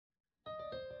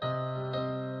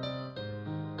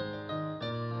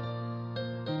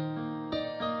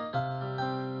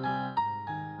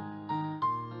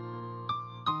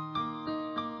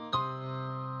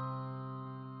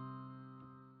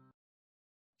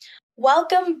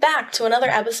Welcome back to another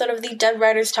episode of the Dead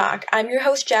Writers Talk. I'm your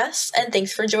host, Jess, and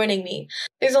thanks for joining me.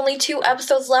 There's only 2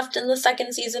 episodes left in the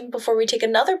second season before we take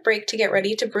another break to get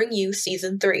ready to bring you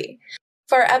Season 3.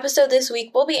 For our episode this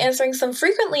week, we'll be answering some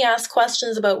frequently asked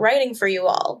questions about writing for you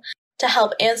all. To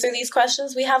help answer these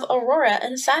questions, we have Aurora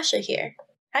and Sasha here.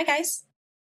 Hi, guys.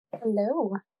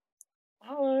 Hello.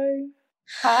 Hi.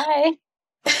 Hi.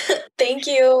 Thank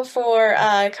you for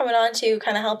coming on to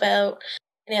kind of help out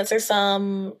and answer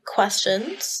some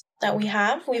questions that we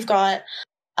have. We've got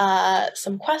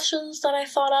some questions that I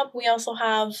thought up. We also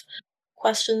have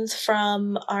questions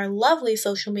from our lovely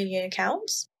social media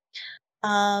accounts.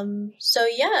 So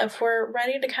yeah, if we're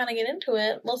ready to kind of get into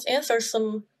it, let's answer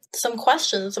some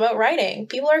questions about writing.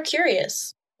 People are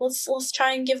curious. Let's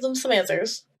try and give them some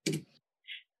answers.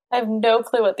 I have no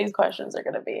clue what these questions are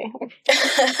going to be.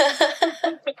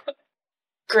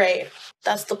 Great.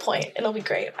 That's the point. It'll be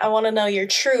great. I want to know your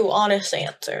true, honest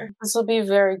answer. This will be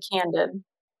very candid.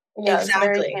 Yes,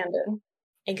 exactly. Very candid.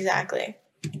 Exactly.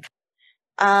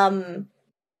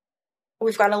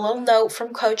 We've got a little note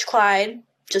from Coach Clyde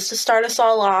just to start us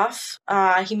all off.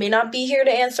 He may not be here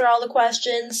to answer all the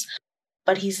questions,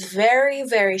 but he's very,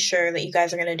 very sure that you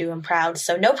guys are going to do him proud.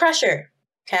 So no pressure,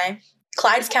 okay?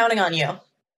 Clyde's counting on you.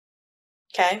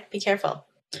 Okay? Be careful.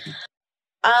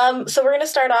 So we're going to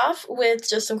start off with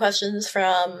just some questions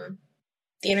from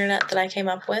the internet that I came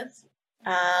up with.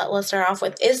 Let's start off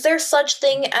with, is there such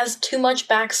thing as too much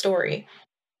backstory?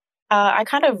 I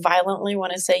kind of violently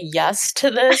want to say yes to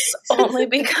this, only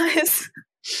because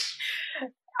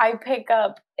I pick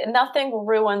up, nothing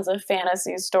ruins a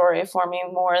fantasy story for me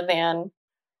more than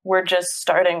we're just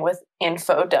starting with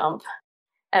info dump.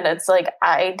 And it's like,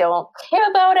 I don't care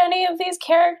about any of these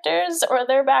characters or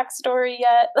their backstory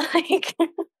yet.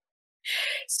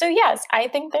 So yes, I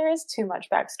think there is too much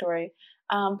backstory.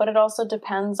 But it also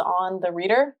depends on the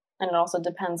reader, and it also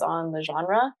depends on the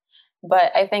genre.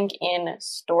 But I think in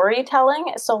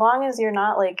storytelling, so long as you're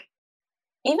not like,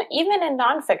 even in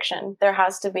nonfiction, there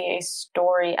has to be a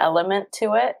story element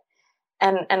to it.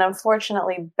 And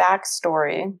unfortunately,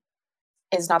 backstory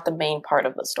is not the main part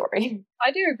of the story.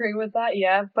 I do agree with that,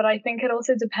 yeah, but I think it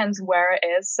also depends where it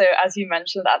is. So as you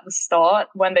mentioned at the start,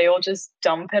 when they all just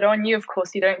dump it on you, of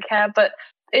course you don't care, but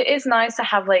it is nice to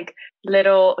have like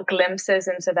little glimpses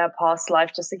into their past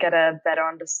life just to get a better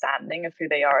understanding of who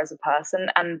they are as a person.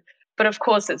 But of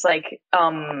course it's like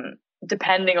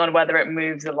depending on whether it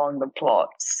moves along the plot.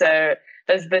 So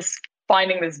there's this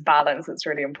finding this balance that's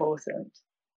really important.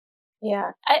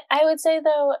 Yeah, I would say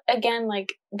though, again,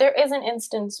 like there is an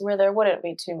instance where there wouldn't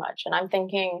be too much. And I'm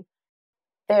thinking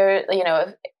there,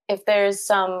 if there's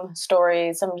some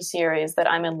story, some series that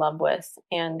I'm in love with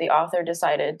and the author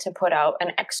decided to put out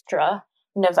an extra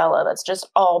novella that's just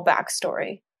all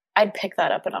backstory, I'd pick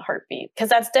that up in a heartbeat because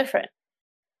that's different.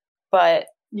 But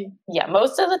yeah,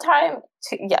 most of the time,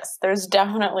 yes, there's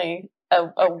definitely a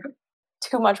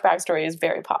too much backstory is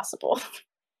very possible.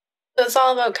 So it's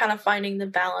all about kind of finding the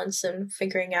balance and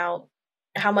figuring out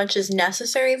how much is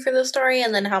necessary for the story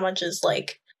and then how much is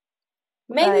like,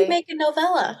 maybe make a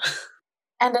novella.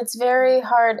 And it's very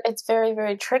hard. It's very,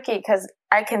 very tricky because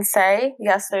I can say,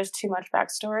 yes, there's too much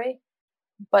backstory,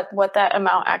 but what that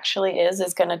amount actually is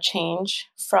going to change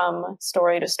from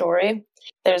story to story.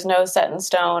 There's no set in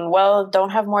stone, well, don't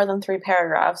have more than 3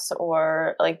 paragraphs,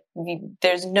 or like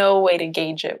there's no way to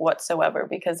gauge it whatsoever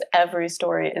because every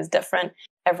story is different.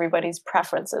 Everybody's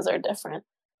preferences are different.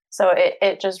 So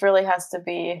it just really has to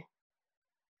be,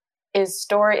 is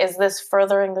this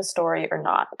furthering the story or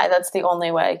not? That's the only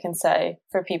way I can say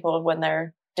for people when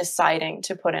they're deciding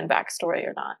to put in backstory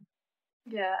or not.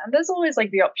 Yeah, and there's always like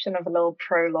the option of a little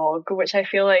prologue, which I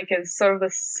feel like is sort of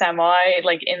the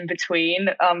like in between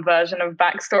version of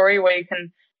backstory where you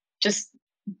can just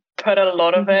put a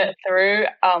lot of it through,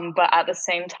 but at the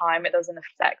same time it doesn't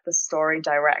affect the story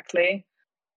directly.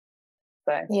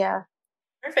 So yeah,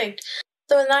 perfect.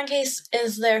 So in that case,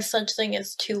 is there such thing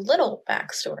as too little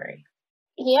backstory?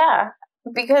 Yeah,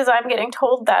 because I'm getting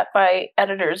told that by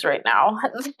editors right now.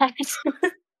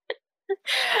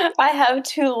 I have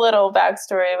too little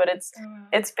backstory, but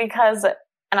it's because,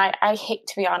 and I hate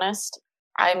to be honest,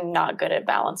 I'm not good at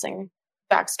balancing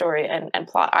backstory and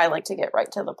plot. I like to get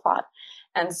right to the plot.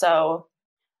 And so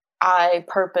I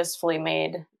purposefully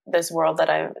made this world that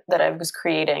I was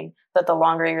creating that the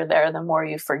longer you're there, the more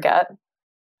you forget.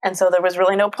 And so there was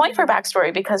really no point for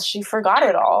backstory because she forgot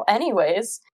it all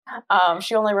anyways.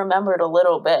 She only remembered a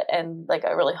little bit, and like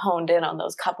I really honed in on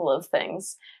those couple of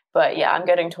things. But yeah, I'm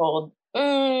getting told,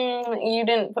 you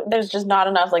didn't, there's just not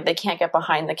enough, like they can't get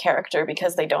behind the character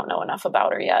because they don't know enough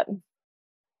about her yet.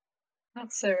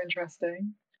 That's so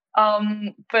interesting.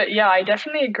 But yeah, I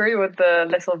definitely agree with the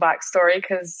little backstory,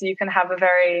 because you can have a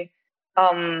very,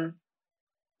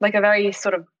 like a very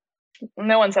sort of,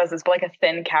 no one says this, but like a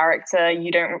thin character.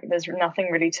 There's nothing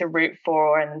really to root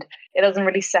for, and it doesn't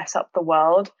really set up the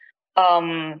world.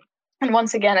 And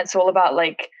once again, it's all about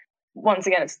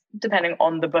it's depending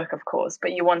on the book, of course,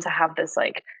 but you want to have this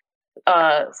like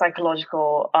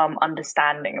psychological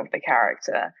understanding of the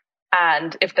character.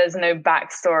 And if there's no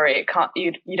backstory,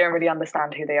 you don't really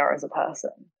understand who they are as a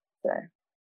person. So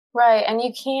Right, and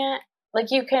you can't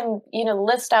you can,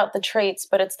 list out the traits,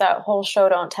 but it's that whole show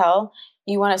don't tell.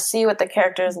 You want to see what the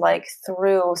character is like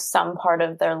through some part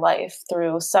of their life,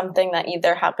 through something that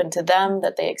either happened to them,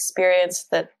 that they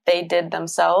experienced, that they did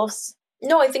themselves.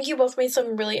 No, I think you both made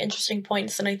some really interesting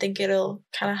points, and I think it'll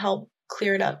kind of help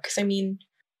clear it up. Because, I mean,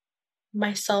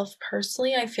 myself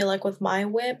personally, I feel like with my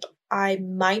whip, I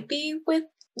might be with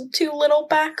too little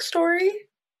backstory.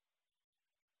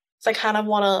 So I kind of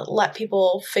want to let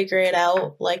people figure it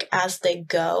out, like, as they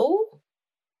go,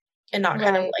 and not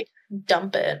kind of, like,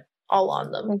 dump it all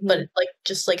on them, but, like,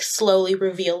 just, like, slowly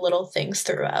reveal little things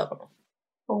throughout.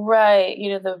 Right.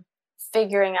 The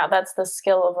figuring out, that's the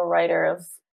skill of a writer, of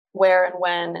where and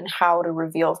when and how to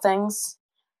reveal things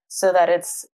so that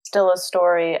it's still a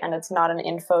story and it's not an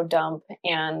info dump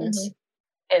and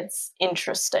it's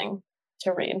interesting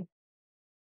to read.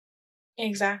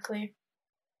 Exactly.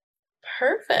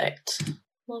 Perfect.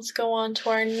 Let's go on to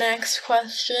our next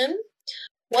question.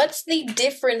 What's the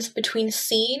difference between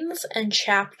scenes and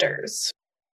chapters?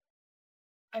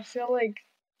 I feel like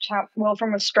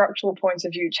from a structural point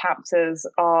of view, chapters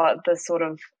are the sort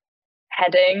of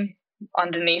heading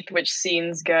underneath which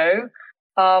scenes go.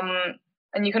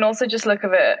 And you can also just look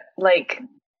at it like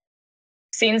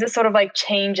scenes are sort of like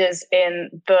changes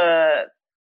in the,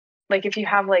 like if you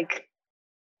have like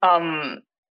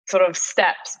sort of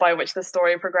steps by which the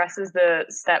story progresses, the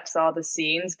steps are the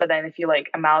scenes, but then if you like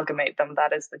amalgamate them,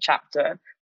 that is the chapter.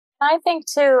 I think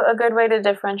too, a good way to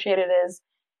differentiate it is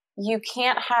you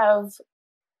can't have,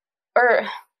 or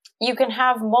you can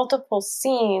have multiple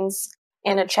scenes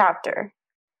in a chapter.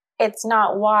 It's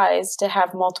not wise to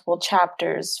have multiple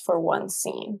chapters for one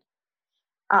scene,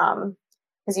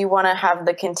 because you want to have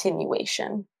the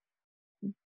continuation.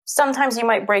 Sometimes you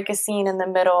might break a scene in the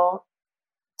middle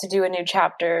to do a new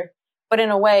chapter, but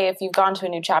in a way, if you've gone to a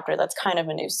new chapter, that's kind of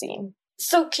a new scene.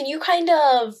 So can you kind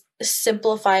of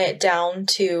simplify it down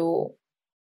to,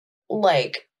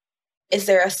 like, is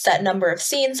there a set number of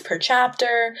scenes per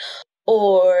chapter,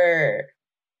 or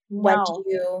what do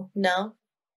you know?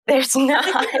 There's not.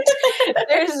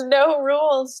 There's no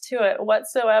rules to it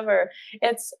whatsoever.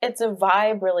 It's a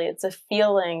vibe, really. It's a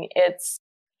feeling. It's,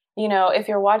 if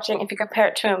you compare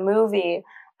it to a movie,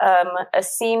 a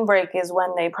scene break is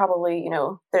when they probably,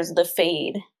 there's the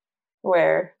fade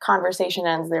where conversation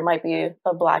ends. There might be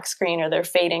a black screen, or they're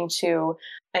fading to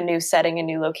a new setting, a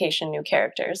new location, new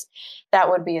characters. That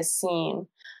would be a scene.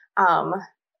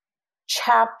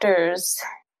 Chapters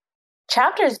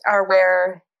are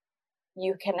where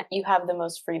you have the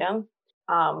most freedom.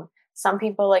 Some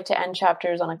people like to end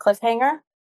chapters on a cliffhanger,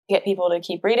 get people to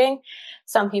keep reading.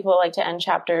 Some people like to end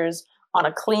chapters on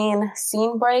a clean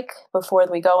scene break before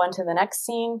we go into the next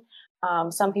scene.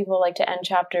 Some people like to end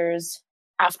chapters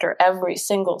after every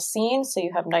single scene, so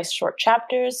you have nice short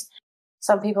chapters.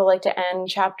 Some people like to end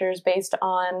chapters based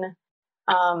on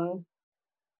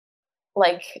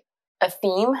like a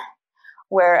theme,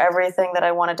 where everything that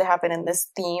I wanted to happen in this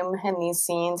theme and these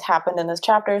scenes happened in this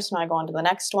chapter, so now I go on to the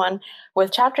next one.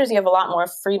 With chapters, you have a lot more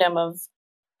freedom of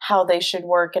how they should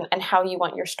work and how you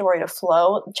want your story to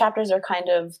flow. Chapters are kind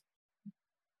of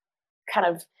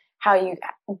how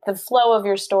the flow of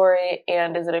your story,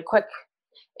 and is it a quick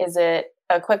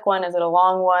one? Is it a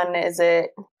long one?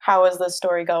 How is the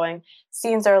story going?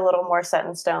 Scenes are a little more set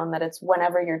in stone, that it's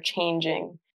whenever you're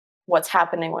changing what's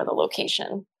happening or the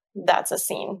location. That's a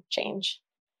scene change.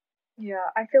 Yeah,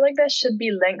 I feel like there should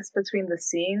be links between the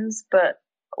scenes,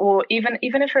 or even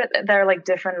if they're like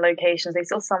different locations, they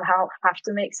still somehow have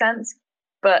to make sense.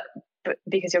 But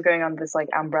because you're going on this like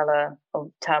umbrella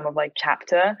of term of like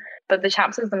chapter, but the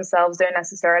chapters themselves don't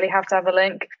necessarily have to have a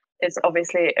link. It's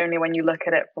obviously only when you look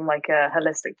at it from like a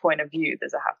holistic point of view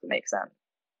does it have to make sense.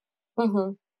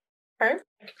 Perfect.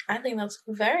 I think that's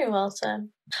very well said.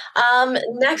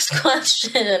 Next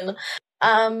question.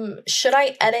 Should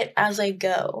I edit as I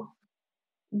go?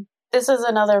 This is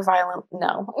another violent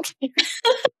no.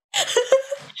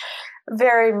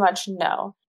 Very much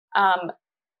no. And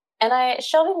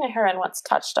Shelby Maheran once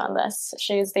touched on this.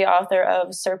 She's the author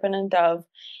of Serpent and Dove,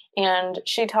 and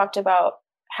she talked about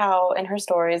how in her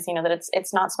stories, that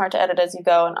it's not smart to edit as you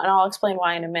go, and I'll explain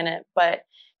why in a minute, but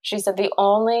She said the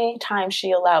only time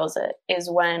she allows it is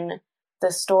when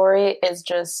the story is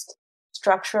just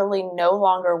structurally no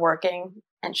longer working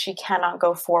and she cannot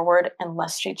go forward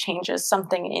unless she changes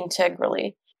something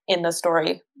integrally in the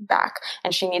story back.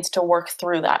 And she needs to work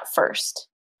through that first.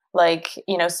 Like,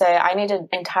 say I need to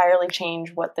entirely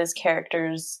change what this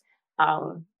character's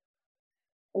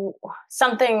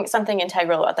something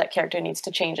integral about that character needs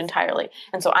to change entirely.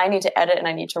 And so I need to edit and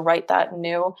I need to write that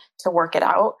new to work it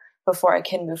out before I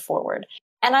can move forward.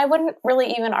 And I wouldn't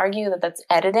really even argue that that's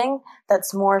editing.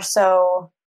 That's more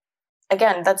so,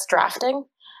 again, that's drafting.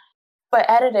 But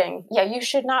editing, yeah, you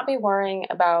should not be worrying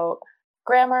about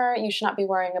grammar. You should not be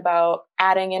worrying about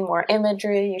adding in more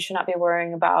imagery. You should not be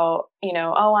worrying about,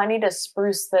 oh, I need to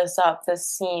spruce this up, this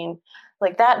scene.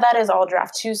 Like that is all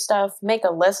draft 2 stuff. Make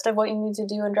a list of what you need to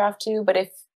do in draft 2. But if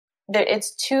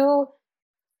it's 2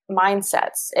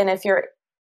 mindsets, and if you're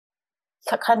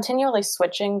continually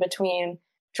switching between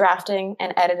drafting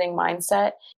and editing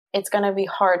mindset, it's going to be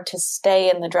hard to stay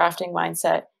in the drafting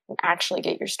mindset and actually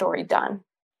get your story done.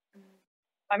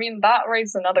 I mean, that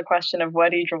raises another question of where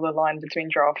do you draw the line between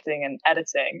drafting and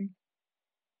editing?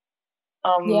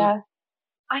 Yeah.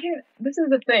 This is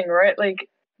the thing, right? Like,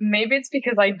 maybe it's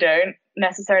because I don't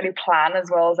necessarily plan as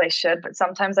well as I should, but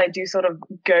sometimes I do sort of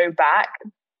go back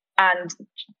and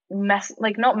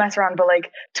not mess around, but like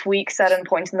tweak certain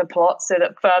points in the plot so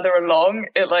that further along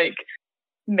it like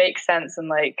makes sense and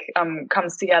like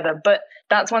comes together. But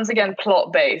that's once again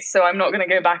plot based, so I'm not going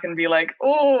to go back and be like,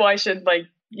 oh, I should like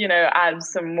add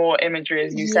some more imagery,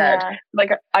 as you said.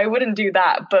 Like, I wouldn't do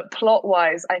that. But plot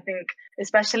wise, I think,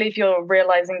 especially if you're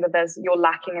realizing that you're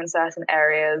lacking in certain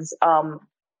areas,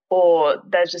 or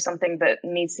there's just something that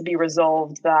needs to be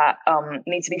resolved that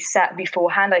needs to be set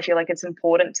beforehand, I feel like it's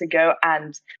important to go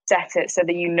and set it so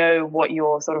that you know what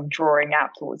you're sort of drawing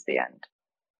out towards the end.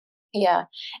 Yeah.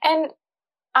 And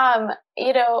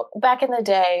back in the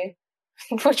day,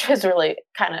 which was really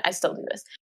I still do this,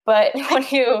 but when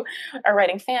you are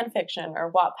writing fan fiction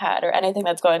or Wattpad or anything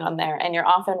that's going on there, and you're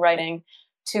often writing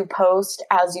to post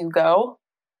as you go,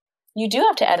 you do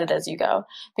have to edit as you go,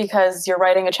 because you're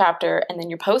writing a chapter and then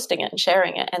you're posting it and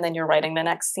sharing it, and then you're writing the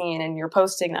next scene and you're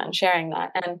posting that and sharing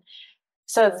that. And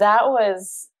so that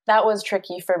was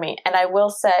tricky for me. And I will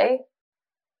say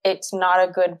it's not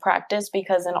a good practice,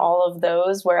 because in all of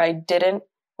those where I didn't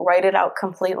write it out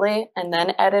completely and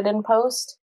then edit and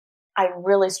post, I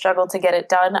really struggled to get it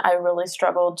done. I really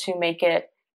struggled to make it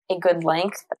a good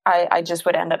length. I just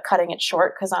would end up cutting it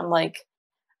short, because I'm like,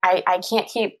 I can't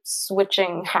keep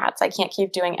switching hats. I can't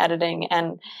keep doing editing.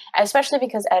 And especially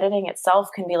because editing itself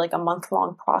can be like a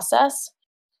month-long process.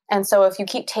 And so if you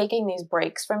keep taking these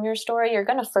breaks from your story, you're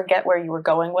going to forget where you were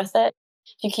going with it.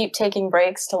 If you keep taking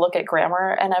breaks to look at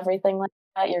grammar and everything like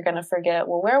that, you're going to forget,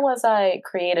 well, where was I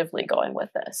creatively going with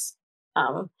this?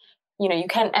 You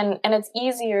can, and it's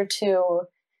easier to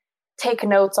take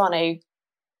notes on a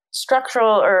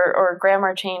structural or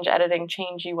grammar change, editing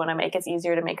change you want to make. It's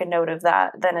easier to make a note of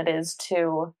that than it is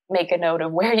to make a note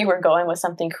of where you were going with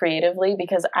something creatively,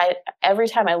 because every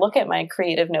time I look at my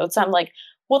creative notes, I'm like,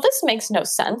 well, this makes no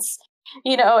sense.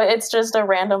 It's just a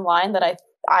random line that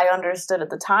I understood at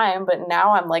the time, but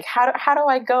now I'm like, how do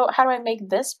I make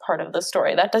this part of the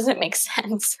story? That doesn't make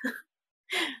sense.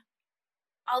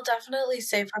 I'll definitely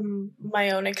say from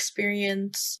my own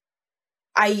experience,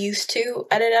 I used to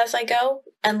edit as I go,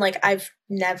 and like I've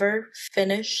never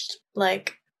finished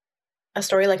like a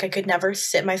story. Like I could never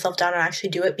sit myself down and actually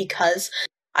do it, because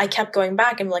I kept going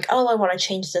back and like, oh, I want to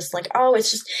change this. Like, oh,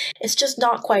 it's just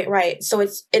not quite right. So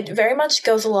it very much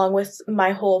goes along with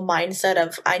my whole mindset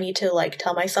of I need to like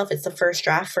tell myself it's the first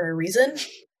draft for a reason.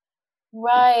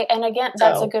 Right. And again,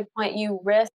 that's a good point. You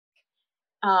risk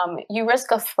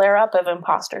a flare up of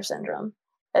imposter syndrome,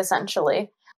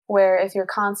 essentially, where if you're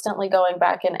constantly going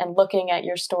back and looking at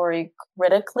your story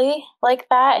critically like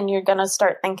that, and you're going to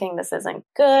start thinking this isn't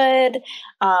good.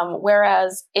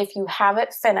 Whereas if you have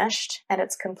it finished and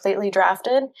it's completely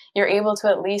drafted, you're able to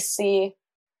at least see,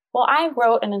 well, I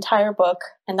wrote an entire book,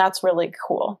 and that's really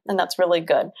cool and that's really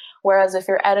good. Whereas if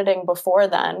you're editing before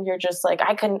then, you're just like,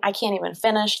 I can't even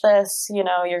finish this. You're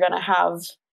going to have,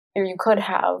 or you could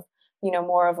have,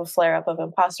 more of a flare up of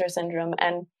imposter syndrome.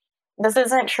 And this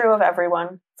isn't true of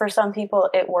everyone. For some people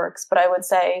it works, but I would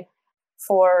say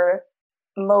for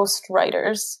most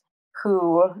writers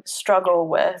who struggle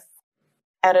with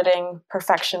editing,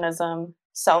 perfectionism,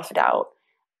 self-doubt,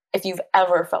 if you've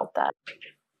ever felt that,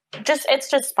 it's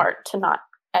just smart to not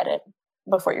edit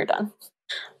before you're done.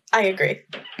 I agree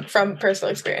from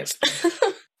personal experience.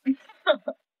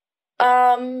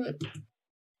 All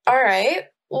right.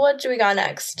 What do we got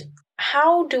next?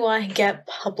 How do I get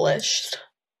published?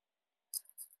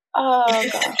 Oh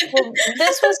gosh. Well,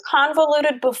 this was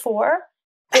convoluted before,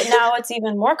 but now it's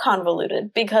even more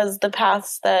convoluted because the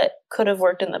paths that could have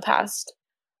worked in the past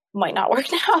might not work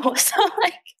now. So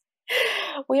like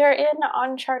we are in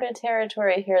uncharted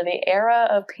territory here. The era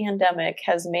of pandemic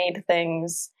has made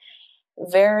things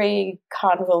very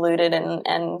convoluted,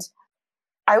 and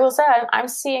I will say I'm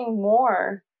seeing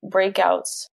more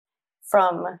breakouts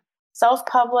from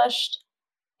self-published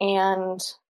and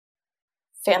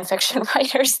fan fiction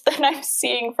writers than I'm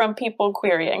seeing from people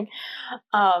querying.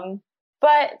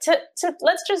 But to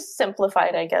let's just simplify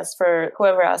it, I guess, for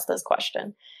whoever asked this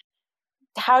question.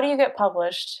 How do you get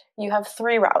published? You have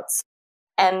 3 routes.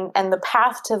 And the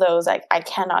path to those, I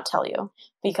cannot tell you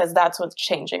because that's what's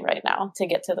changing right now to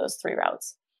get to those 3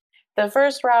 routes. The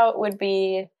first route would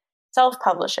be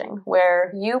self-publishing,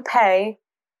 where you pay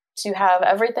to have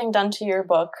everything done to your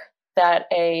book that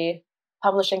a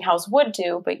publishing house would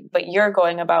do, but you're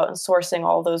going about and sourcing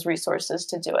all those resources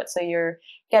to do it. So you're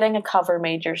getting a cover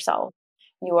made yourself.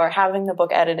 You are having the book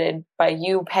edited by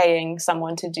you paying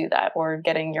someone to do that or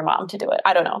getting your mom to do it.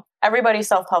 I don't know. Everybody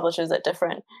self-publishes at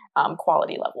different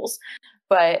quality levels,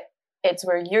 but it's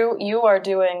where you are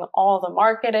doing all the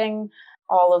marketing,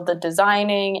 all of the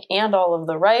designing, and all of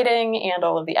the writing, and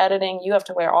all of the editing. You have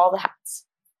to wear all the hats,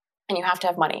 and you have to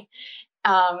have money.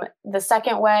 The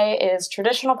second way is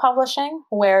traditional publishing,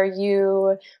 where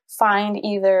you find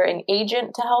either an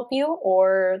agent to help you,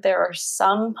 or there are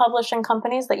some publishing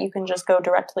companies that you can just go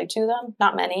directly to them.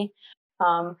 Not many,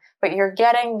 but you're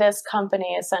getting this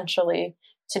company essentially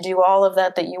to do all of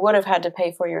that you would have had to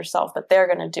pay for yourself, but they're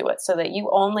going to do it so that you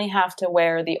only have to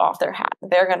wear the author hat.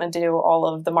 They're going to do all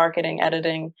of the marketing,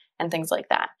 editing, and things like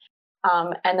that.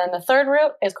 And then the third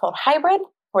route is called hybrid,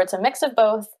 where it's a mix of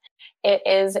both. It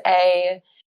is a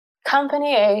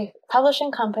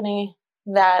publishing company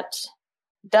that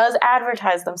does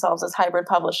advertise themselves as hybrid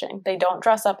publishing. They don't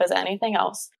dress up as anything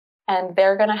else, and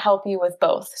they're going to help you with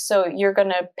both. So you're going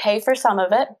to pay for some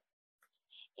of it,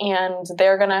 and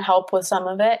they're going to help with some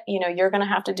of it. You know, you're going to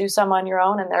have to do some on your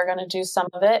own, and they're going to do some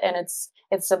of it, and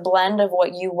it's a blend of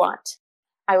what you want.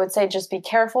 I would say just be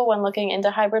careful when looking into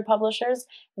hybrid publishers.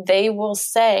 They will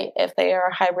say if they are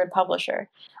a hybrid publisher.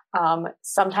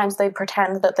 Sometimes they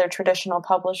pretend that they're traditional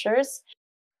publishers,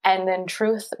 and in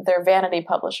truth, they're vanity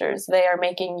publishers. They are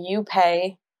making you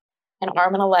pay an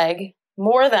arm and a leg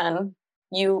more than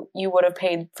you would have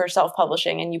paid for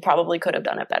self-publishing, and you probably could have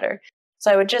done it better. So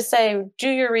I would just say do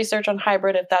your research on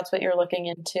hybrid if that's what you're looking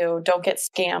into. Don't get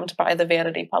scammed by the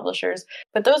vanity publishers.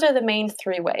 But those are the main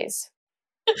 3 ways.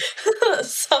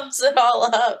 Sums it all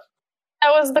up.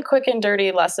 That was the quick and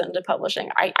dirty lesson to publishing.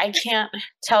 I can't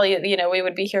tell you, we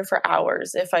would be here for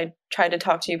hours if I tried to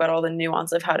talk to you about all the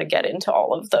nuance of how to get into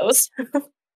all of those.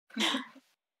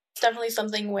 It's definitely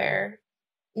something where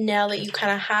now that you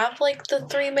kind of have like the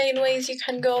 3 main ways you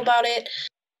can go about it,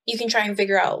 you can try and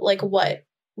figure out like what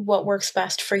works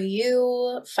best for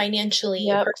you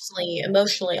financially, personally,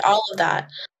 emotionally, all of that.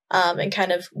 And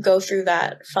kind of go through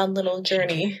that fun little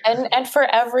journey. And for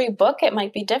every book, it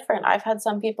might be different. I've had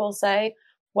some people say,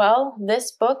 well,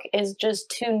 this book is just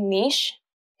too niche.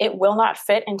 It will not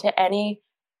fit into any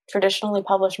traditionally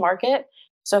published market.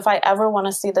 So if I ever want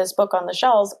to see this book on the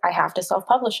shelves, I have to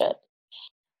self-publish it.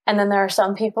 And then there are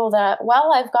some people that,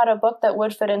 well, I've got a book that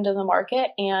would fit into the market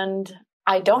and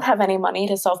I don't have any money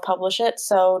to self-publish it,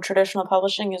 so traditional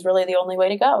publishing is really the only way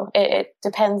to go. It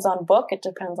depends on book, it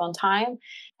depends on time,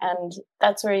 and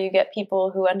that's where you get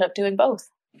people who end up doing both.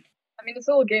 I mean, it's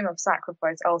all a game of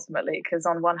sacrifice ultimately, because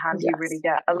on one hand, you really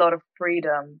get a lot of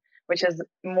freedom, which is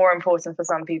more important for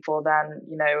some people than,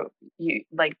 you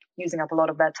like using up a lot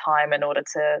of their time in order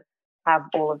to have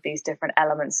all of these different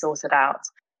elements sorted out.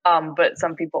 But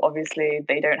some people, obviously,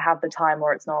 they don't have the time,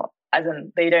 or it's not, as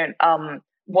in they don't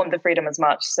want the freedom as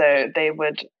much, so they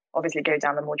would obviously go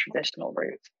down the more traditional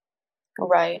route.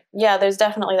 Right. Yeah, there's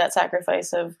definitely that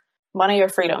sacrifice of money or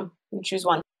freedom. You choose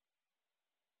one.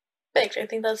 Perfect. I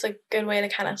think that's a good way to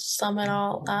kind of sum it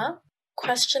all up.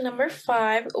 Question number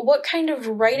 5. What kind of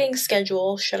writing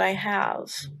schedule should I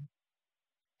have?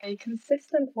 A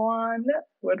consistent one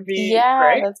would be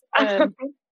great. That's good.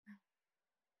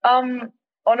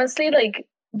 Honestly, like,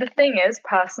 the thing is,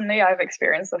 personally, I've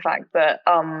experienced the fact that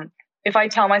if I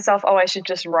tell myself, I should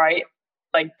just write,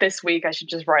 like this week, I should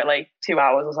just write like 2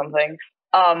 hours or something,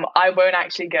 I won't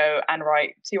actually go and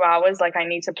write 2 hours. Like, I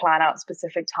need to plan out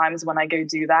specific times when I go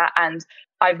do that. And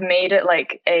I've made it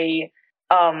like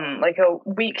on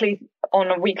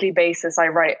a weekly basis, I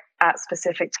write at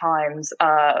specific times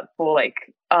for like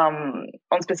on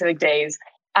specific days.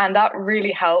 And that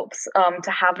really helps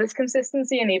to have this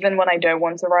consistency. And even when I don't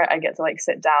want to write, I get to like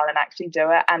sit down and actually do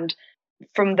it. And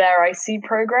from there I see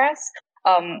progress.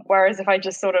 Whereas if I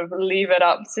just sort of leave it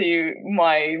up to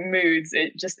my moods,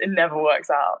 it never works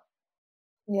out.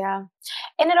 Yeah.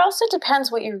 And it also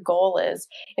depends what your goal is.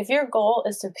 If your goal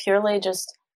is to purely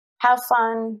just have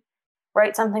fun,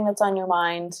 write something that's on your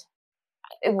mind,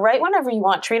 write whenever you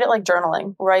want, treat it like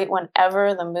journaling, write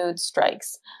whenever the mood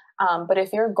strikes. But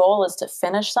if your goal is to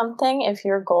finish something, if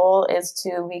your goal is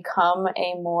to become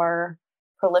a more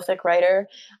prolific writer,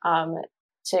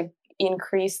 to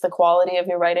increase the quality of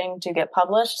your writing, to get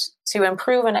published, to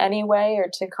improve in any way or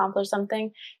to accomplish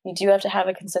something, you do have to have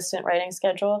a consistent writing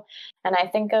schedule. And I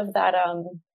think of that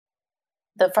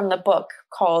from the book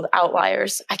called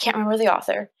Outliers. I can't remember the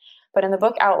author, but in the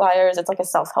book Outliers, it's like a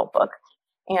self-help book.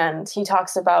 And he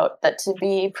talks about that to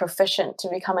be proficient, to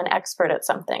become an expert at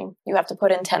something, you have to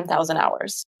put in 10,000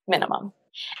 hours minimum.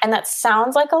 And that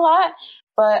sounds like a lot,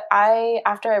 but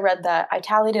after I read that, I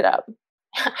tallied it up,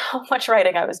 how much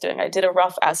writing I was doing. I did a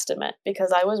rough estimate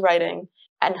because I was writing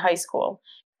in high school,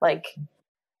 like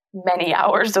many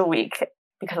hours a week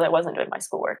because I wasn't doing my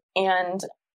schoolwork. And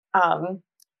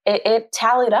it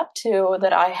tallied up to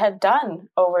that I had done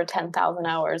over 10,000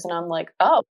 hours. And I'm like,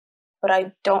 oh, but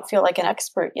I don't feel like an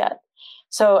expert yet.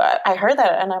 So I heard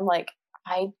that and I'm like,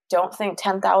 I don't think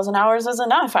 10,000 hours is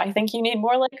enough. I think you need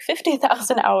more like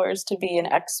 50,000 hours to be an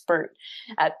expert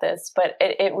at this. But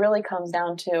it really comes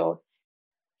down to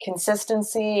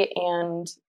consistency and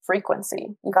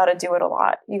frequency. You got to do it a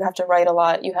lot. You have to write a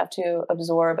lot. You have to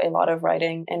absorb a lot of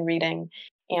writing and reading,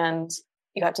 and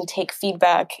you have to take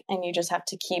feedback, and you just have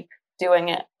to keep doing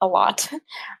it a lot.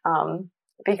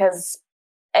 Because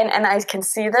And I can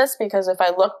see this because if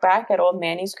I look back at old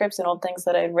manuscripts and old things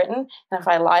that I'd written, and if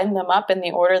I line them up in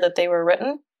the order that they were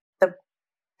written,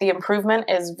 the improvement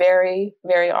is very,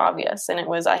 very obvious. And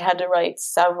I had to write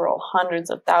several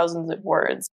hundreds of thousands of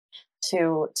words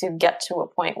to get to a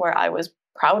point where I was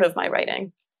proud of my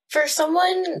writing. For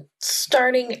someone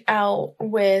starting out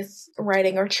with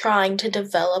writing or trying to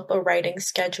develop a writing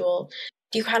schedule,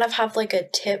 do you kind of have like a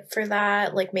tip for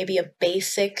that? Like maybe a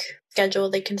basic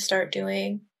schedule they can start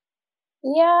doing?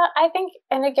 Yeah, I think,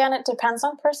 and again, it depends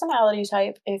on personality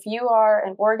type. If you are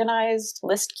an organized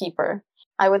list keeper,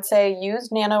 I would say use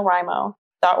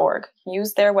NaNoWriMo.org.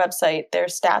 Use their website, their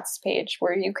stats page,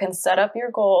 where you can set up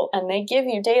your goal and they give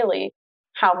you daily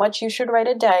how much you should write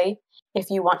a day if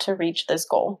you want to reach this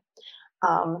goal.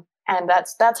 And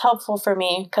that's helpful for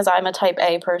me because I'm a type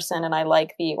A person and I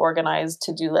like the organized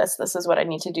to-do list. This is what I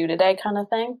need to do today kind of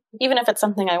thing, even if it's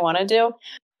something I want to do.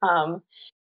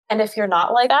 And if you're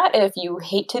not like that, if you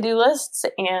hate to-do lists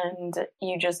and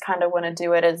you just kind of want to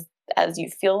do it as you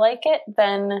feel like it,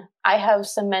 then I have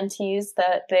some mentees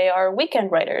that they are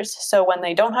weekend writers. So when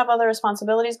they don't have other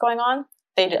responsibilities going on,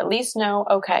 they at least know,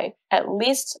 okay, at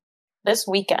least this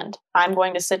weekend, I'm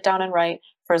going to sit down and write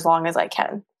for as long as I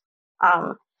can.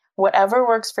 Whatever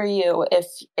works for you.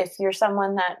 If you're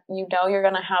someone that you know you're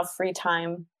going to have free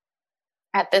time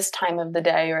at this time of the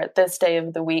day or at this day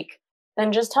of the week,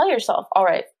 then just tell yourself, all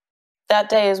right, that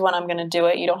day is when I'm going to do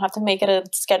it. You don't have to make it a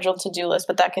scheduled to-do list,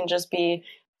 but that can just be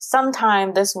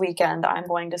sometime this weekend, I'm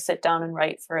going to sit down and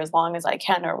write for as long as I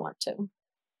can or want to.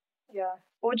 Yeah.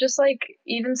 Or just like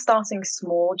even starting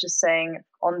small, just saying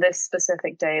on this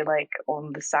specific day, like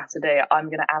on the Saturday, I'm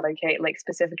going to allocate like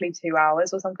specifically 2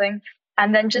 hours or something.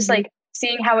 And then just like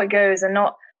seeing how it goes and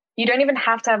you don't even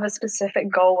have to have a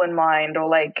specific goal in mind or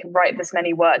like write this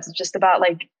many words. It's just about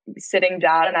like sitting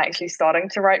down and actually starting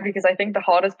to write, because I think the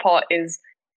hardest part is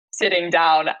sitting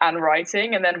down and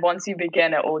writing. And then once you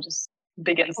begin, it all just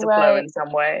begins to flow in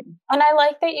some way. And I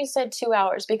like that you said 2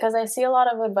 hours, because I see a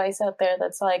lot of advice out there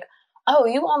that's like, oh,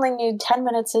 you only need 10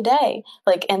 minutes a day.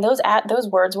 Like, and those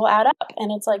words will add up.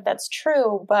 And it's like, that's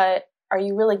true, but are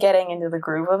you really getting into the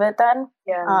groove of it then?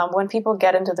 Yeah. When people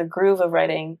get into the groove of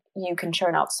writing, you can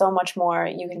churn out so much more.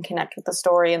 You can connect with the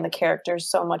story and the characters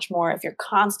so much more. If you're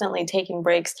constantly taking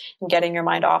breaks and getting your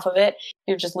mind off of it,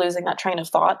 you're just losing that train of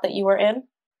thought that you were in.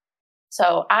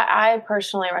 So I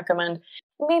personally recommend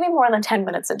maybe more than 10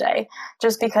 minutes a day,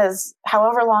 just because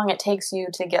however long it takes you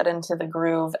to get into the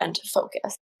groove and to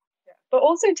focus. But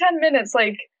also 10 minutes,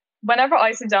 like whenever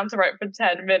I sit down to write for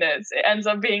 10 minutes, it ends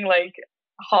up being like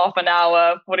half an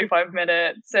hour, 45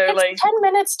 minutes. So it's like 10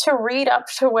 minutes to read up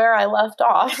to where I left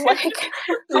off. Like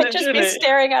I'd just be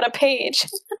staring at a page.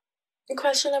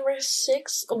 Question number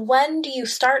 6. When do you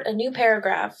start a new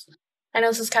paragraph? I know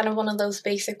this is kind of one of those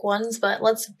basic ones, but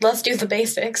let's do the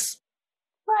basics.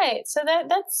 Right. So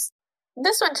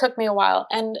this one took me a while.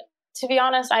 And to be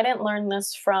honest, I didn't learn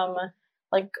this from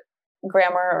like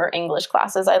grammar or English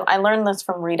classes. I learned this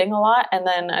from reading a lot, and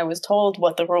then I was told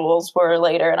what the rules were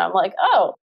later, and I'm like,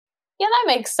 oh, yeah, that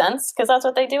makes sense because that's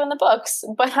what they do in the books.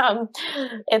 But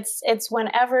it's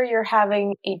whenever you're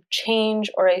having a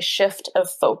change or a shift of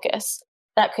focus.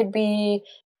 That could be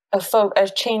a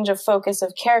change of focus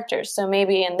of characters. So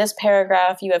maybe in this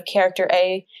paragraph, you have character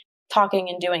A talking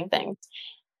and doing things.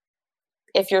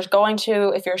 If you're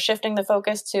shifting the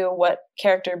focus to what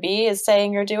character B is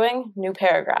saying you're doing, new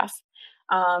paragraph.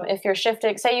 If you're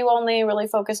shifting, say you only really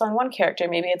focus on one character,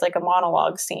 maybe it's like a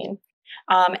monologue scene.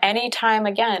 Anytime,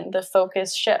 again, the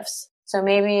focus shifts. So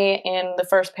maybe in the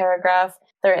first paragraph,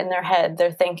 they're in their head,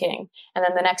 they're thinking. And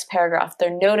then the next paragraph, they're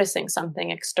noticing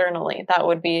something externally. That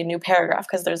would be a new paragraph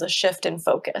because there's a shift in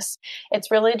focus.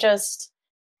 It's really just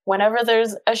whenever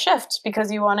there's a shift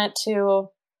because you want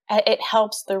it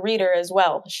helps the reader as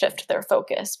well shift their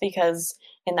focus because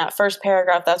in that first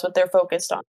paragraph, that's what they're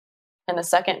focused on. In the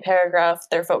second paragraph,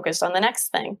 they're focused on the next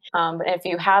thing. If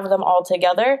you have them all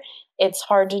together, it's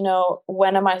hard to know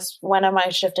when am I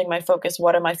shifting my focus?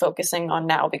 What am I focusing on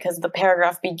now? Because the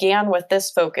paragraph began with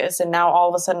this focus, and now all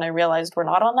of a sudden I realized we're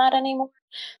not on that anymore.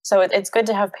 So it's good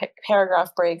to have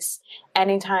paragraph breaks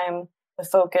anytime the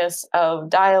focus of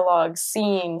dialogue,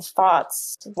 scenes,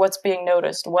 thoughts, what's being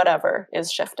noticed, whatever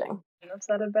is shifting. I've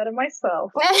said it better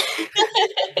myself.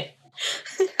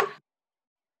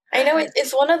 I know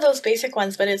it's one of those basic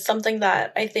ones, but it's something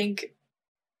that I think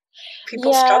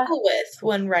people struggle with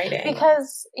when writing.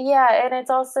 Because, and it's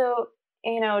also,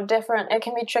 different. It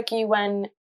can be tricky when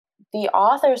the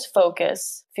author's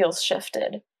focus feels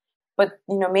shifted. But,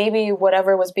 maybe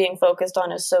whatever was being focused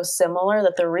on is so similar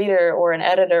that the reader or an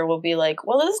editor will be like,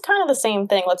 well, this is kind of the same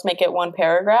thing. Let's make it one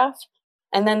paragraph.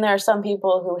 And then there are some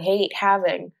people who hate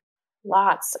having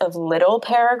lots of little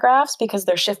paragraphs because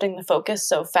they're shifting the focus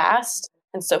so fast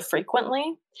and so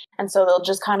frequently. And so they'll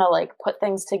just kind of like put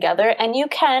things together. And you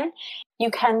can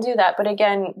do that. But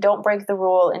again, don't break the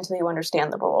rule until you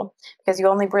understand the rule because you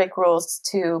only break rules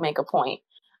to make a point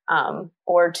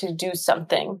or to do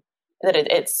something that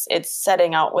it's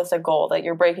setting out with a goal that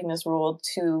you're breaking this rule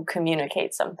to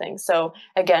communicate something. So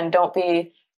again, don't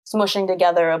be smushing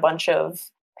together a bunch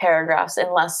of paragraphs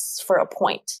unless for a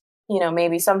point.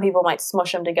 Maybe some people might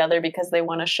smush them together because they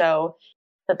want to show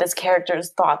that this character's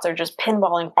thoughts are just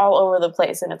pinballing all over the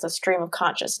place and it's a stream of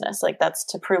consciousness. Like that's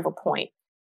to prove a point.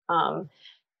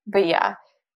 But yeah,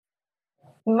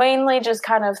 mainly just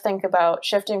kind of think about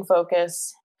shifting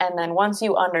focus. And then once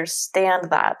you understand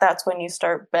that, that's when you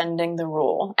start bending the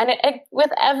rule. And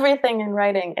with everything in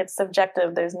writing, it's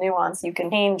subjective. There's nuance. You can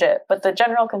change it. But the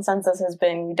general consensus has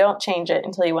been you don't change it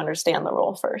until you understand the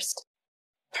rule first.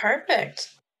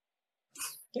 Perfect.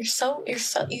 You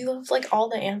have like all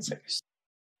the answers.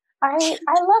 I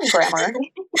love grammar.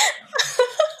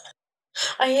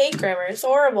 I hate grammar. It's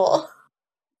horrible.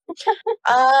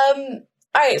 All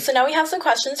right, so now we have some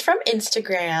questions from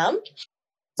Instagram.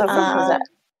 So from Cosette.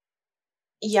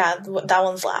 Yeah, that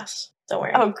one's last. Don't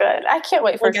worry. Oh, good. I can't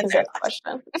wait for Cosette's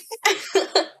question.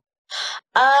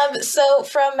 So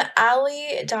from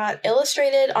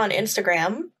Ali.illustrated on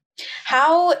Instagram,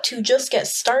 how to just get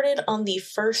started on the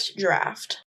first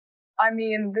draft. I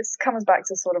mean, this comes back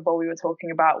to sort of what we were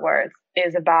talking about, where it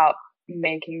is about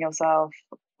making yourself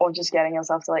or just getting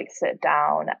yourself to like sit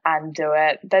down and do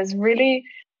it. There's really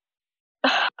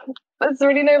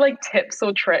no like tips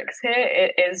or tricks here.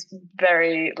 It is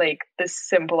very like this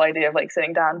simple idea of like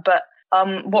sitting down. But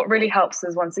what really helps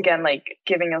is once again like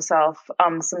giving yourself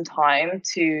some time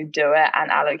to do it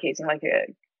and allocating like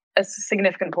a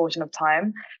significant portion of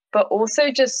time. But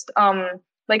also just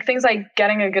like things like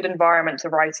getting a good environment to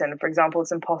write in. For example,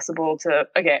 it's impossible to,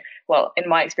 in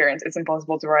my experience, it's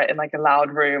impossible to write in like a loud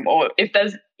room, or if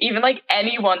there's even like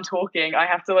anyone talking, I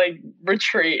have to like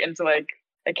retreat into like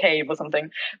a cave or something.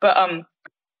 But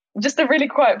just a really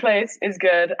quiet place is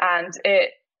good, and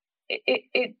it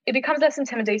becomes less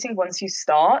intimidating once you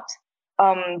start.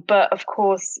 But of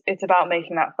course, it's about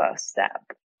making that first step.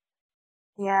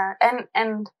 Yeah,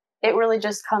 and it really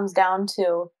just comes down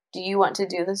to, do you want to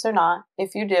do this or not?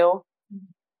 If you do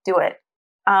it.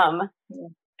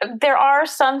 There are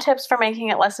some tips for making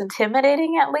it less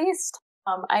intimidating, at least.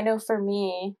 I know for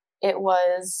me, it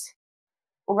was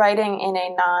writing in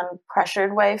a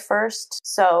non-pressured way first.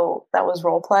 So that was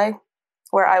role play,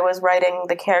 where I was writing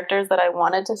the characters that I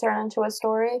wanted to turn into a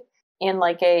story in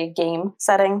like a game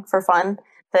setting for fun.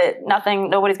 That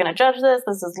nobody's going to judge this.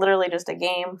 This is literally just a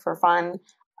game for fun.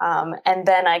 And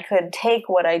then I could take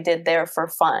what I did there for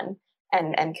fun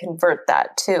and convert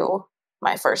that to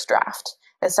my first draft,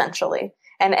 essentially.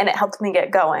 And it helped me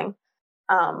get going.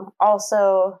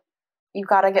 Also, you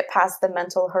got to get past the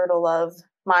mental hurdle of,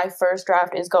 my first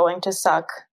draft is going to suck.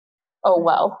 Oh,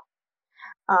 well.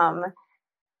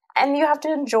 And you have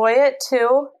to enjoy it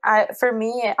too. For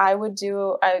me,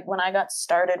 when I got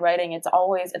started writing, it's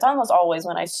almost always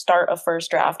when I start a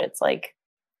first draft, it's like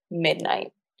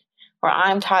midnight where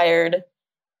I'm tired,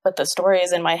 but the story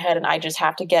is in my head and I just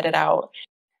have to get it out.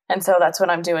 And so that's when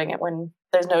I'm doing it, when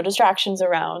there's no distractions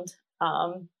around.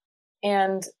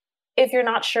 And if you're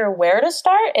not sure where to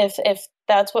start, if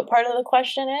that's what part of the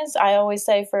question is, I always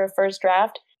say for a first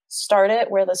draft, start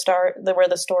it where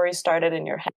the story started in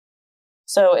your head.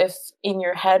 So if in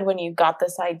your head, when you got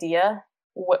this idea,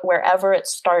 wherever it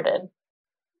started,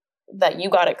 that you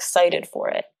got excited for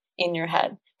it in your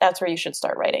head, that's where you should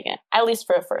start writing it, at least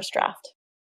for a first draft.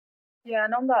 Yeah,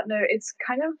 and on that note, it's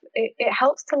kind of, it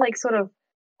helps to like sort of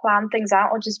plan things out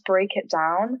or just break it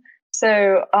down.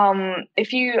 So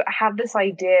if you have this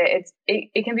idea,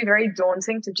 it can be very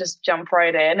daunting to just jump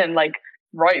right in and like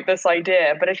write this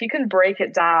idea. But if you can break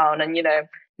it down and, you know,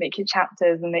 make your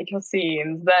chapters and make your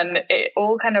scenes, then it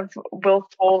all kind of will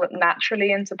fall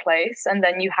naturally into place. And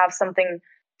then you have something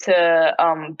to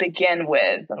begin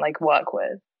with and like work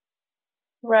with.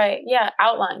 Right. Yeah.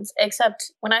 Outlines.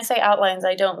 Except when I say outlines,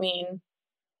 I don't mean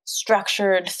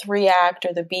structured 3-act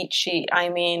or the beat sheet. I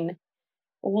mean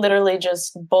literally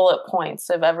just bullet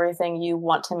points of everything you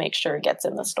want to make sure gets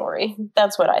in the story.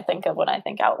 That's what I think of when I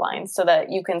think outlines, so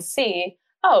that you can see,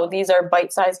 oh, these are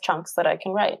bite-sized chunks that I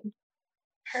can write.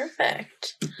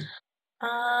 Perfect.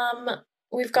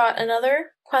 We've got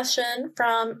another question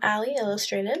from Allie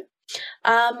Illustrated.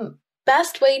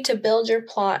 Best way to build your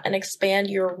plot and expand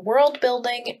your world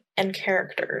building and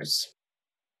characters?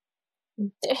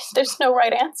 There's no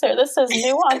right answer. This is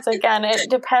nuance again. It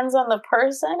depends on the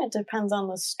person. It depends on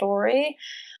the story.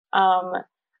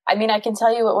 I mean, I can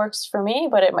tell you what works for me,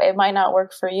 but it might not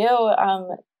work for you.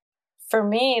 For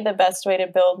me, the best way to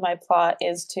build my plot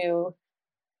is to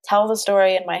tell the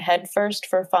story in my head first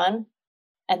for fun,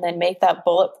 and then make that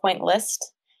bullet point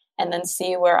list, and then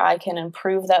see where I can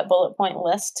improve that bullet point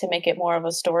list to make it more of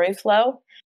a story flow.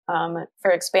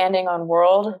 For expanding on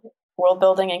world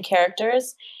building and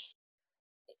characters,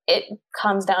 it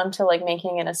comes down to like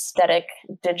making an aesthetic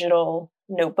digital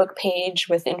notebook page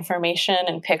with information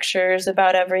and pictures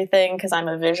about everything, because I'm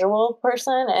a visual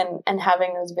person, and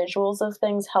having those visuals of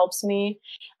things helps me.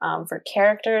 For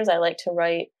characters, I like to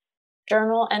write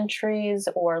journal entries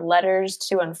or letters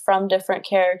to and from different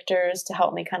characters to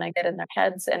help me kind of get in their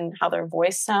heads and how their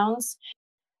voice sounds.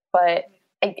 But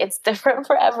it's different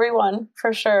for everyone,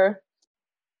 for sure.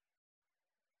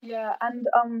 Yeah, and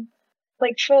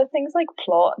like for things like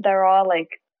plot, there are like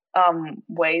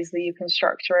ways that you can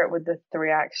structure it with the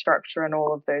 3-act structure and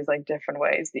all of those like different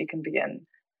ways that you can begin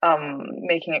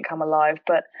making it come alive.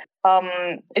 But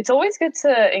it's always good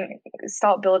to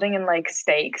start building in like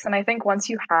stakes, and I think once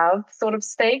you have sort of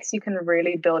stakes, you can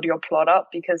really build your plot up,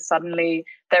 because suddenly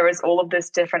there is all of this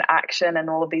different action and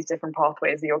all of these different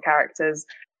pathways that your characters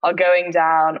are going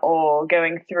down or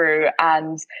going through,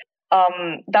 and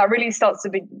that really starts to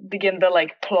begin the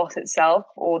like plot itself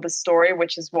or the story,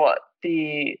 which is what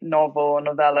the novel or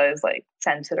novella is like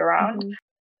centered around. Mm-hmm.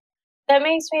 That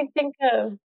makes me think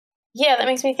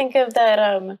of that.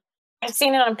 I've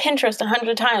seen it on Pinterest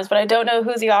 100 times, but I don't know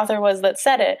who the author was that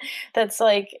said it. That's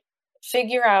like,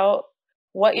 figure out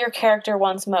what your character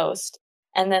wants most,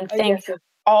 and then think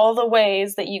all the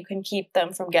ways that you can keep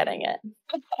them from getting it.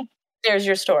 There's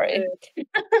your story.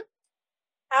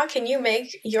 How can you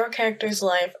make your character's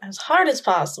life as hard as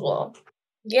possible?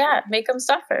 Yeah, make them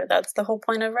suffer. That's the whole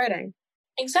point of writing.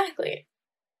 Exactly.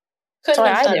 That's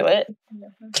why I do it.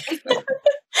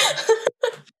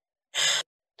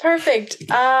 Perfect.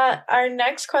 Our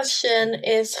next question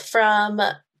is from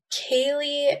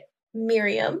Kaylee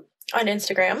Miriam on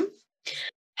Instagram.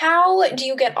 How do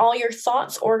you get all your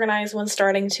thoughts organized when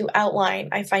starting to outline?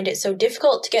 I find it so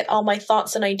difficult to get all my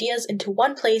thoughts and ideas into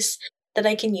one place that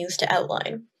I can use to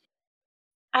outline.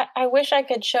 I wish I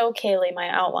could show Kaylee my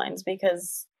outlines,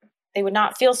 because they would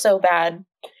not feel so bad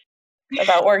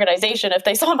about organization if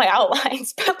they saw my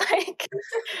outlines. But like,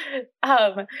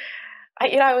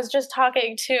 I was just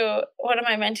talking to one of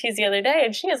my mentees the other day,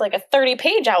 and she has like a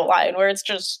 30-page outline where it's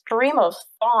just stream of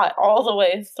thought all the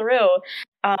way through.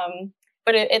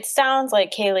 But it sounds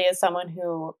like Kaylee is someone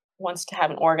who wants to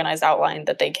have an organized outline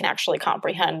that they can actually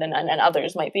comprehend, and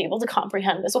others might be able to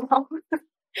comprehend as well.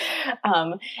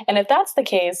 And if that's the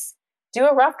case, do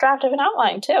a rough draft of an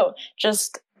outline too.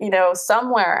 Just,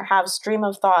 somewhere have stream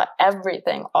of thought,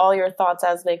 everything, all your thoughts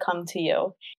as they come to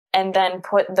you, and then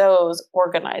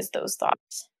organize those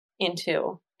thoughts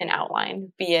into an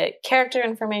outline, be it character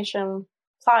information,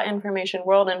 plot information,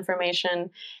 world information,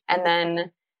 and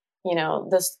then,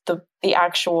 the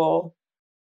actual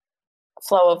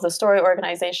flow of the story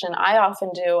organization I often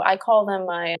do, I call them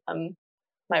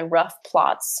my rough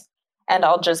plots, and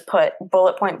I'll just put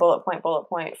bullet point, bullet point, bullet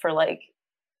point for like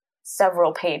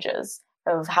several pages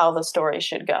of how the story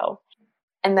should go.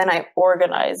 And then I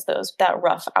organize that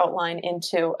rough outline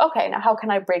into, okay, now how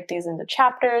can I break these into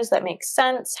chapters that make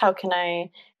sense? How can I,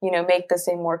 make this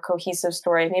a more cohesive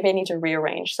story? Maybe I need to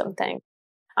rearrange something.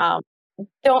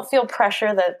 Don't feel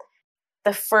pressure that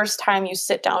the first time you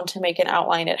sit down to make an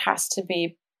outline, it has to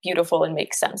be beautiful and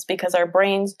make sense, because our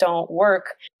brains don't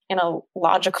work in a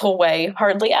logical way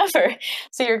hardly ever.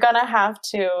 So you're going to have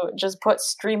to just put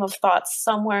stream of thoughts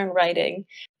somewhere in writing,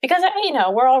 because,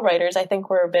 we're all writers. I think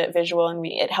we're a bit visual, and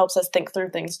it helps us think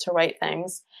through things to write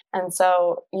things. And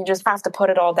so you just have to put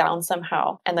it all down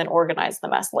somehow and then organize the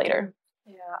mess later.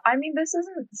 Yeah, I mean, this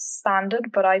isn't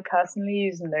standard, but I personally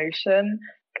use Notion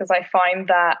because I find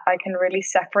that I can really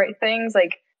separate things,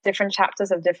 like different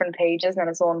chapters have different pages, and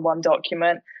it's all in one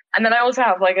document. And then I also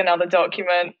have like another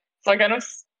document, so I kind of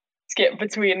skip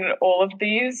between all of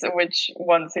these, which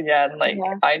once again,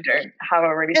 I don't have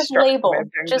a really structured way of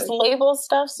doing just this. label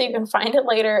stuff so you can find it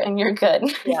later and you're good.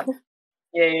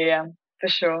 Yeah, for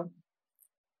sure.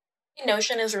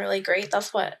 Notion is really great.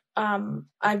 That's what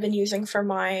I've been using for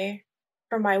my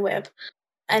WIP,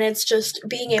 and it's just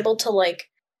being able to like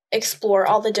explore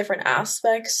all the different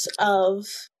aspects of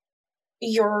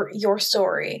your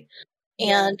story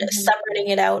and separating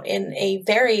it out in a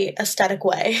very aesthetic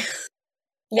way.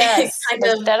 Yes,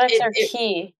 aesthetics are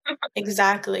key.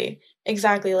 Exactly.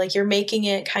 Like you're making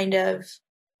it kind of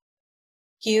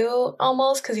cute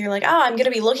almost, because you're like, oh, I'm going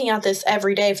to be looking at this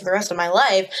every day for the rest of my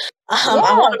life.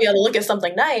 I want to be able to look at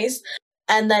something nice.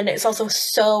 And then it's also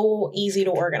so easy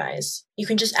to organize. You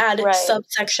can just add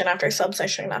subsection after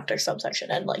subsection after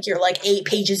subsection, and like you're like 8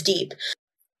 pages deep,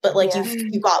 but like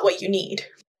you got what you need.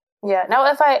 Yeah. Now,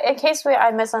 in case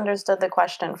I misunderstood the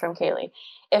question from Kaylee,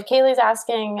 if Kaylee's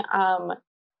asking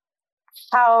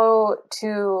how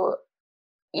to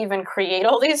even create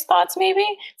all these thoughts maybe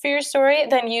for your story,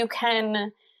 then you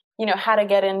can, how to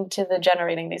get into the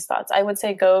generating these thoughts. I would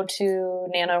say go to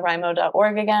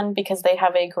nanowrimo.org again, because they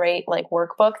have a great like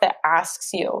workbook that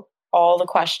asks you all the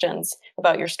questions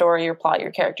about your story, your plot,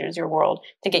 your characters, your world,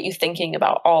 to get you thinking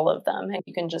about all of them. And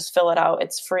you can just fill it out.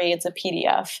 It's free. It's a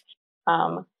PDF.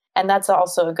 And that's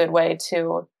also a good way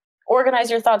to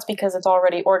organize your thoughts, because it's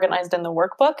already organized in the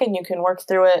workbook, and you can work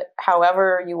through it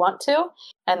however you want to,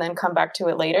 and then come back to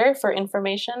it later for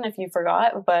information if you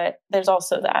forgot. But there's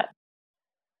also that.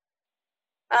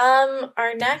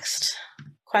 Our next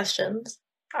questions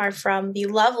are from the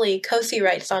lovely Kosi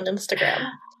Writes on Instagram.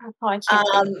 Oh, I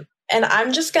can't wait. And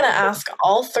I'm just going to ask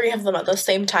all 3 of them at the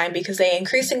same time, because they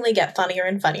increasingly get funnier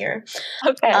and funnier.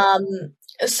 Okay.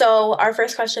 So our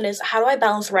first question is, how do I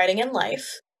balance writing and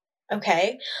life?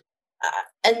 Okay.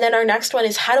 And then our next one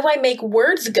is, how do I make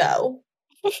words go?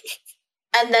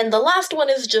 And then the last one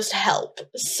is just help.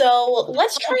 So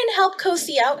let's try and help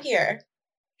Kosi out here.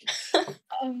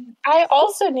 I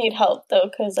also need help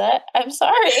though, Cosette. I'm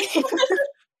sorry.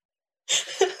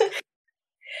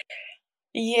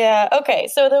 Yeah. Okay.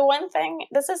 So the one thing,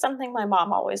 this is something my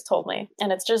mom always told me,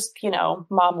 and it's just,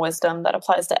 mom wisdom that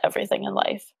applies to everything in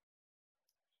life.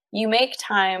 You make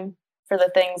time for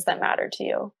the things that matter to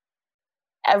you.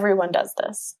 Everyone does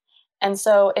this. And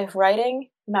so if writing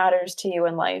matters to you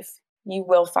in life, you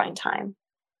will find time.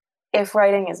 If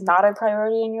writing is not a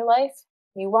priority in your life,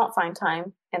 you won't find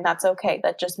time, and that's okay.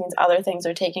 That just means other things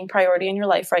are taking priority in your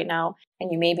life right now,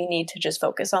 and you maybe need to just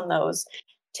focus on those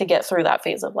to get through that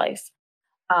phase of life.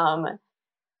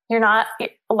 You're not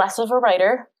less of a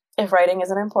writer if writing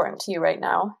isn't important to you right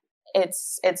now.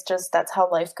 It's just, that's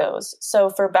how life goes. So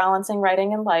for balancing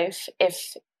writing and life,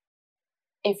 if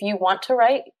you want to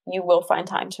write, you will find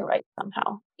time to write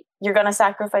somehow. You're going to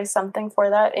sacrifice something for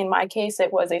that. In my case,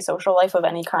 it was a social life of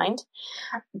any kind.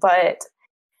 But,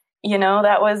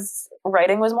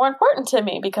 writing was more important to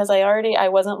me, because I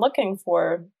wasn't looking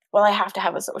for, I have to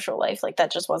have a social life. Like,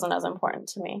 that just wasn't as important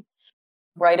to me.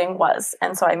 Writing was.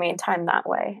 And so I made time that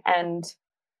way. And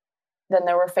then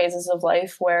there were phases of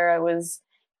life where I was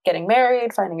getting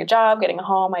married, finding a job, getting a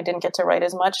home. I didn't get to write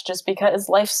as much just because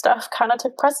life stuff kind of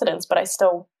took precedence, but I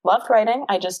still loved writing.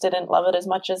 I just didn't love it as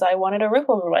much as I wanted a roof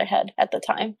over my head at the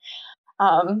time.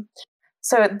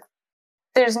 So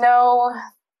there's no,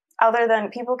 other than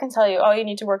people can tell you, oh, you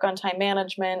need to work on time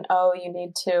management. Oh, you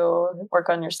need to work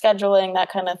on your scheduling,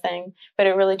 that kind of thing. But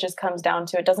it really just comes down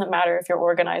to, it doesn't matter if you're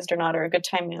organized or not, or a good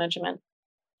time manager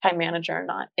or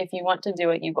not. If you want to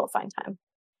do it, you will find time.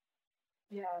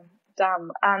 Yeah,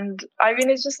 damn. And I mean,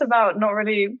 it's just about not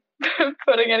really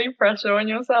putting any pressure on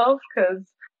yourself, because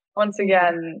once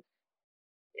again,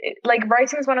 like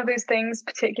writing is one of those things,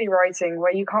 particularly writing,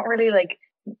 where you can't really like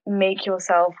make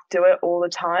yourself do it all the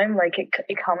time. Like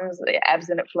it comes, it ebbs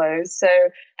and it flows. So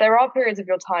there are periods of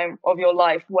your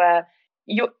life where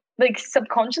you're like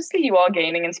subconsciously you are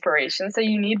gaining inspiration, so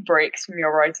you need breaks from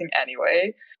your writing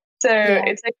anyway. So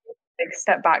it's like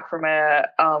step back from it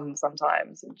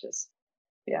sometimes and just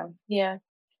yeah.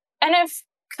 And if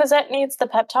Cosette needs the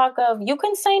pep talk of you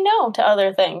can say no to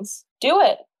other things, do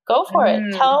it. Go for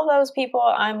it. Tell those people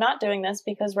I'm not doing this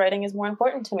because writing is more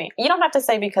important to me. You don't have to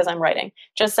say because I'm writing.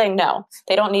 Just say no.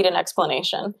 They don't need an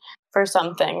explanation for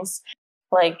some things.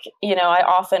 Like, you know, I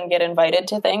often get invited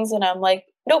to things and I'm like,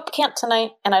 nope, can't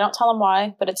tonight. And I don't tell them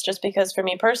why, but it's just because for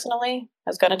me personally, I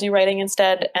was going to do writing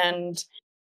instead. And,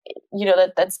 you know,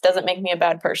 that doesn't make me a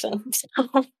bad person.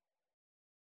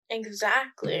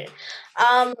 Exactly.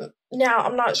 Now,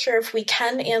 I'm not sure if we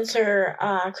can answer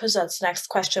Cosette's next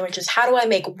question, which is how do I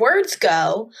make words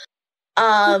go?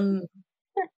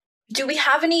 Do we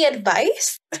have any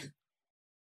advice?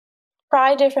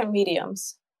 Try different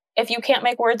mediums. If you can't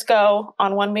make words go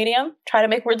on one medium, try to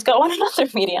make words go on another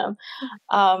medium.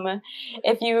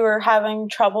 If you are having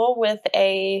trouble with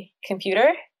a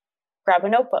computer, grab a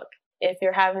notebook. If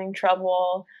you're having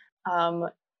trouble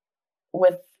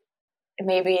with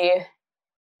maybe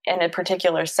in a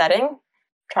particular setting,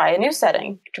 try a new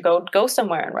setting. Go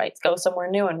somewhere and write. Go somewhere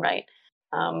new and write.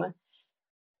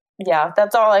 Yeah,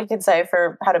 that's all I can say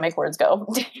for how to make words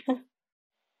go.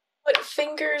 Put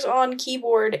fingers on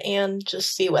keyboard and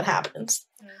just see what happens.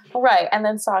 Right, and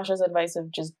then Sasha's advice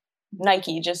of just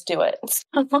Nike, just do it.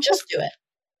 Just do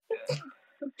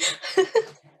it.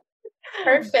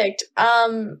 Perfect.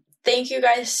 Thank you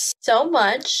guys so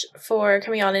much for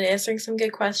coming on and answering some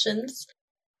good questions.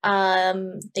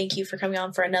 Thank you for coming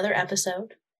on for another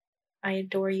episode. I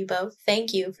adore you both.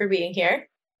 Thank you for being here.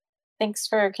 Thanks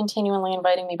for continually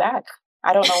inviting me back.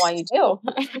 I don't know why you do.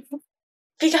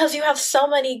 Because you have so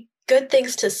many good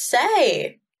things to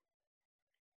say.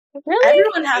 Really?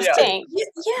 Everyone has to.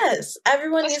 Yes,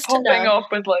 everyone just needs to know. Popping off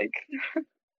with like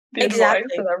the advice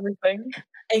and everything.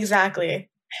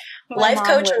 Exactly. My Life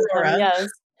coach Aurora. Yes.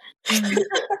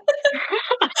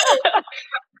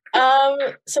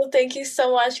 So thank you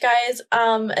so much, guys.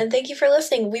 And thank you for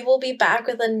listening. We will be back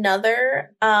with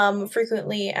another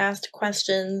frequently asked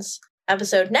questions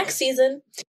episode next season.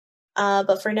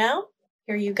 But for now,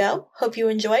 here you go. Hope you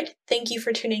enjoyed. Thank you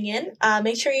for tuning in.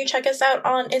 Make sure you check us out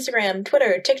on Instagram,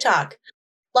 Twitter, TikTok.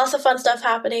 Lots of fun stuff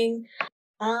happening.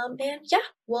 And yeah,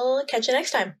 we'll catch you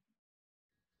next time.